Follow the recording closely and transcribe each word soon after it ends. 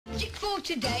subject for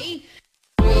today.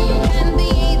 We can be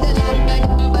the light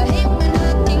of a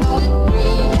hypnotic home. We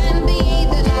can be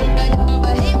the light of a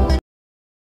hypnotic.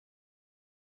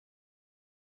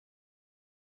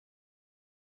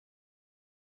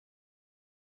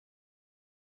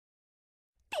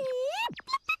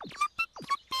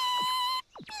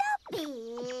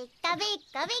 Pika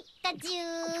pika Pikachu.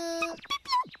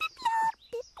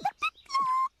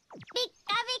 Pika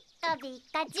pika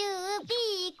Pikachu.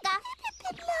 Pika.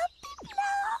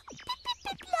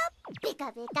 Pika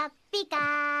pika pika.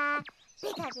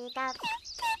 Pika pika.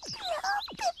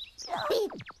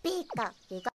 Pika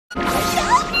pika.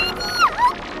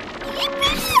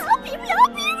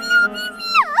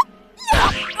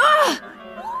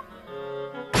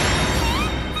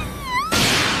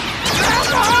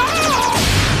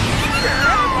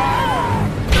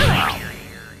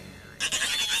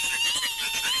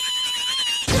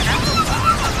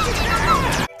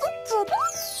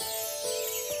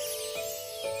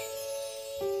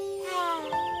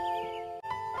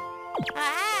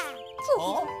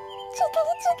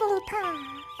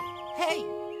 Hey,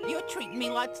 you're treating me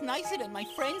lots nicer than my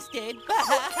friends did.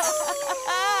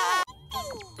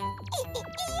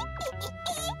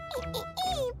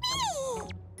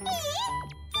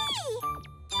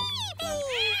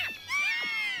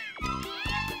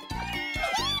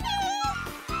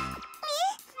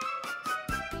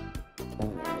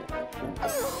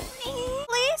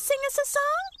 Please sing us a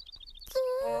song?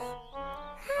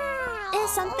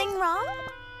 Is something wrong?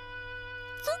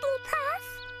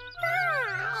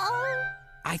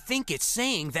 I think it's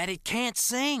saying that it can't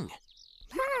sing.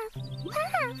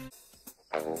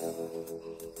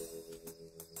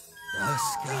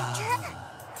 Duska.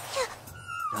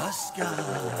 Duska.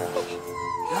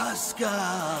 Duska.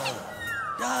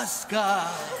 Duska.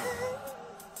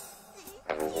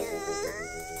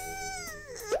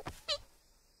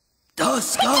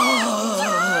 Duska.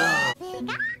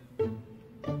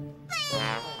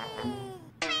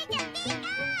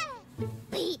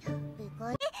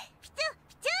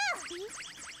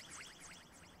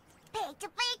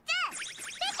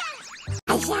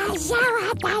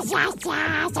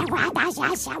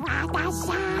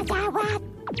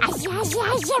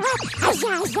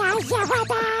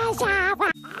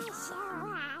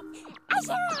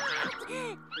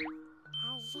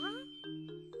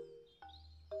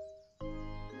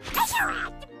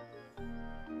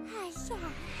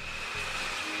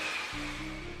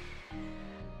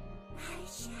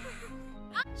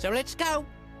 So let's go.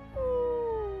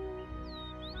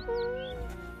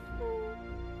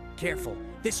 Careful,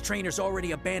 this trainer's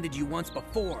already abandoned you once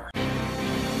before.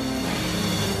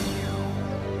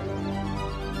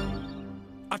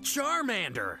 A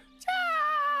Charmander!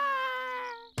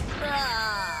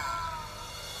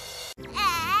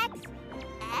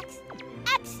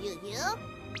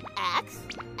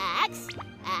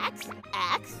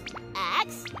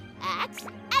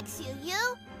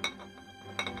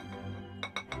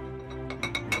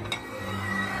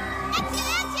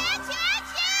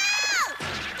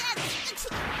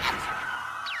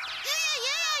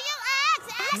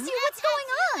 What's going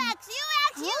on?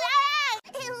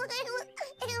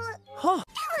 Huh?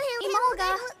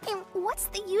 Emolga, what's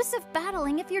the use of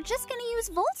battling if you're just gonna use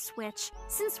Volt Switch?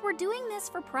 Since we're doing this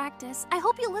for practice, I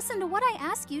hope you listen to what I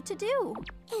ask you to do.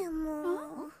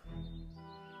 Huh?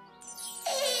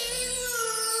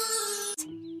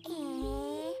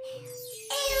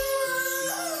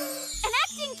 And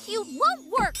acting cute won't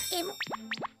work!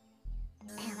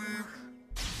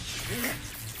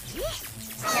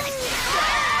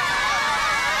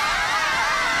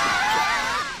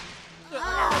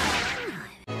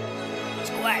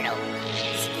 Squirtle.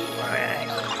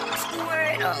 Squirtle.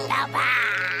 Squirtle.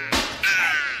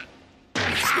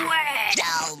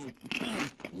 Squirtle.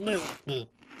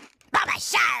 Baba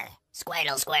Shar.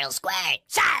 Squirtle, Squirtle, Squirt.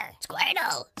 Shar.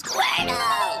 Squirtle. Squirtle.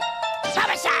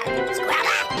 Baba Shar.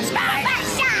 Squirtle. Baba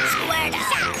Shar. Squirtle.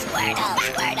 Squirtle.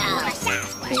 Squirtle.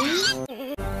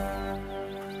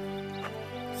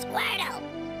 Squirtle.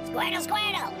 Squirtle,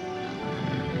 Squirtle.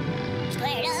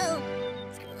 Squirtle.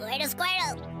 Squirtle,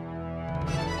 Squirtle.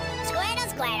 Squirtle,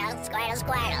 Squirtle, Squirtle,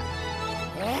 Squirtle.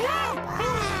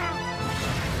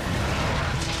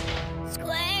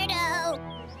 Squirtle.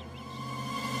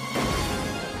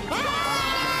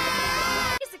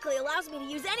 Basically allows me to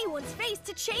use anyone's face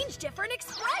to change different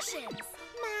expressions.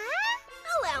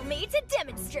 Allow me to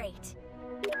demonstrate.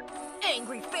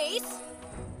 Angry face.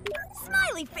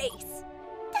 Smiley face.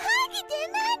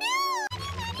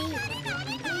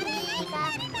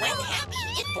 When happy,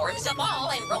 it forms a ball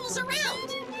and rolls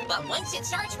around. But once it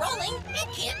starts rolling, it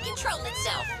can't control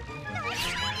itself.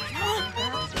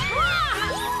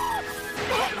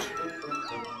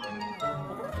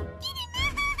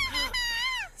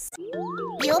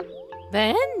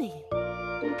 Benny.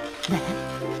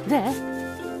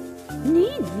 Ni.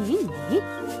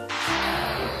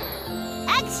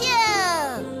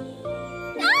 Action!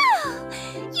 Oh!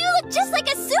 You look just like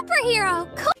a superhero!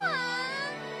 Cool!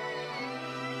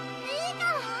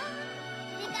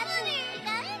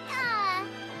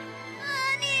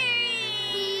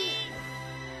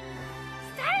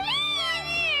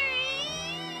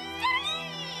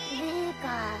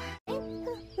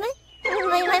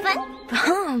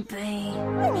 Bumpy.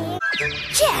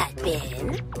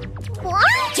 Jetbin. What?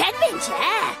 Jetbin,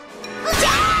 Jet.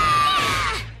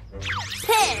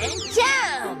 Pin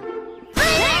down.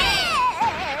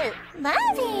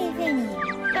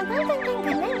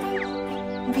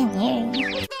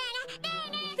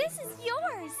 This is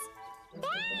yours!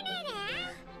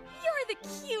 You're the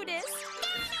cutest!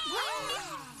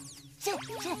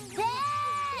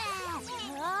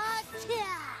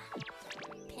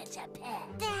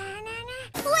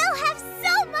 We'll have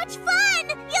so much fun!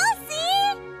 You'll see!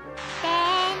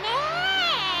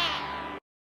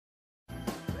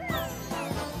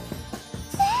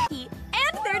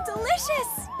 And they're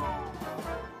delicious!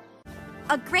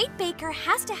 A great baker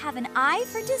has to have an eye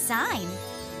for design.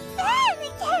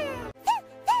 Fennekin!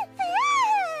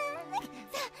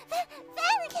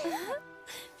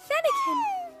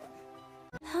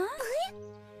 Huh?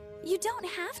 You don't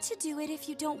have to do it if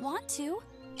you don't want to.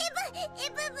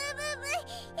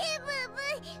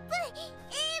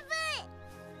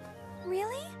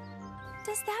 Really?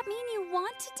 Does that mean you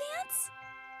want to dance?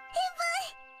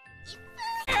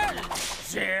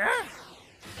 Sir?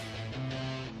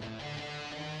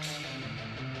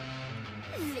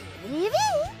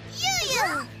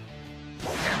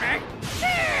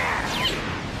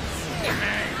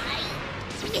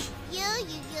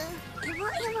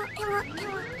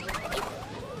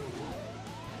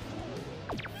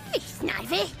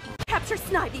 Snivy! Capture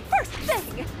Snivy first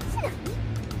thing!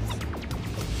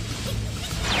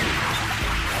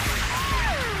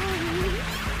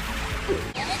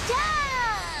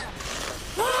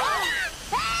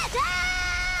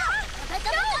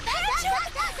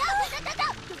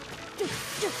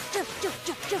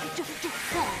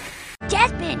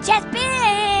 Jasmine! Jasmine!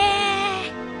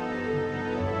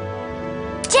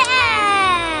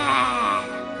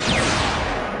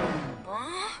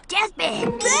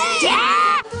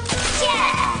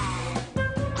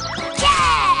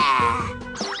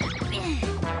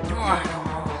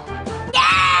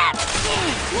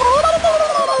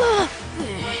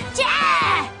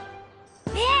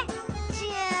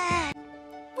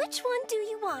 Which one do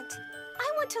you want?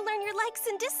 I want to learn your likes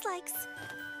and dislikes.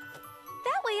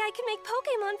 That way I can make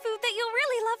Pokemon food that you'll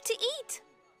really love to eat.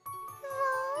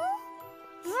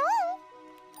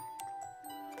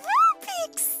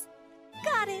 Vulpix!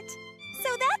 Got it. So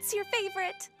that's your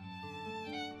favorite.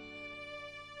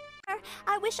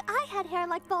 I wish I had hair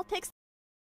like Vulpix.